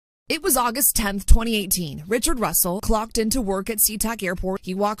It was August 10th, 2018. Richard Russell clocked into work at SeaTac Airport.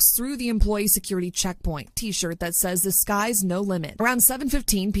 He walks through the employee security checkpoint, t-shirt that says the sky's no limit. Around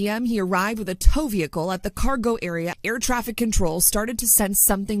 7:15 p.m., he arrived with a tow vehicle at the cargo area. Air traffic control started to sense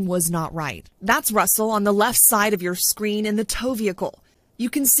something was not right. That's Russell on the left side of your screen in the tow vehicle. You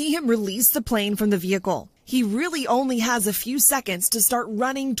can see him release the plane from the vehicle. He really only has a few seconds to start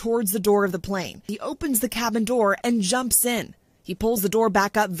running towards the door of the plane. He opens the cabin door and jumps in. He pulls the door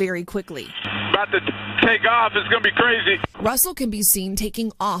back up very quickly. About to take off. It's going to be crazy. Russell can be seen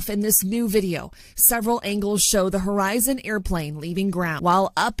taking off in this new video. Several angles show the Horizon airplane leaving ground.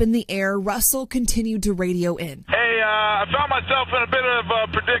 While up in the air, Russell continued to radio in. Hey, I found myself in a bit of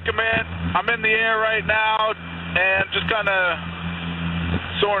a predicament. I'm in the air right now and just kind of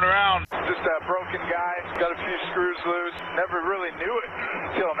soaring around. Just a broken guy. Got a few screws loose. Never really knew it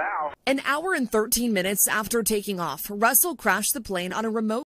until now. An hour and 13 minutes after taking off, Russell crashed the plane on a remote